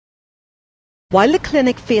While the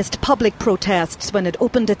clinic faced public protests when it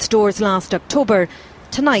opened its doors last October,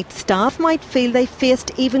 tonight staff might feel they faced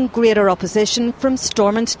even greater opposition from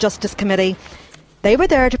Stormont Justice Committee. They were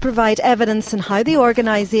there to provide evidence on how the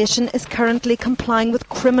organisation is currently complying with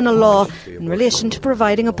criminal law in relation to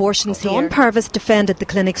providing abortions here. Dawn Purvis defended the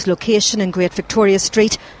clinic's location in Great Victoria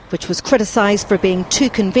Street, which was criticised for being too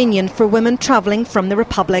convenient for women travelling from the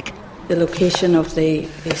Republic. The location of the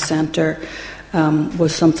centre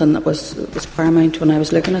was something that was paramount when I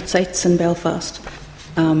was looking at sites in Belfast.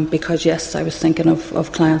 Because yes, I was thinking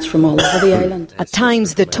of clients from all over the island. At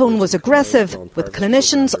times the tone was aggressive, with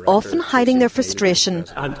clinicians often hiding their frustration.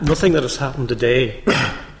 And nothing that has happened today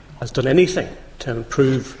has done anything to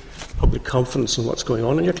improve public confidence in what's going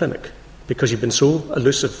on in your clinic, because you've been so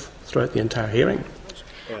elusive throughout the entire hearing.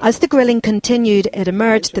 As the grilling continued, it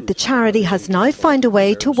emerged that the charity has now found a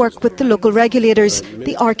way to work with the local regulators,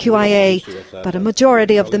 the RQIA, but a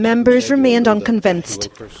majority of the members remained unconvinced.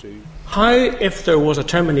 How, if there was a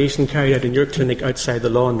termination carried out in your clinic outside the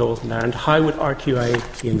law in Northern Ireland, how would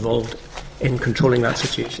RQIA be involved in controlling that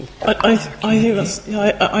situation? I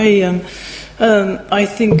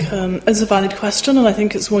think it's a valid question, and I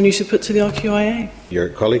think it's one you should put to the RQIA. Your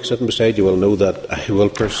colleague sitting beside you will know that I will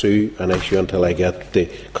pursue an issue until I get the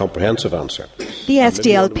comprehensive answer. The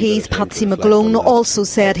SDLP's Patsy McGlone also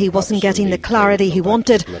said he wasn't getting the clarity he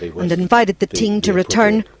wanted and invited the team to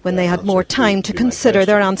return when they had more time to consider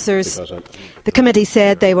their answers. The committee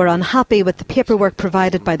said they were unhappy with the paperwork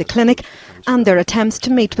provided by the clinic and their attempts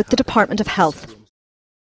to meet with the Department of Health.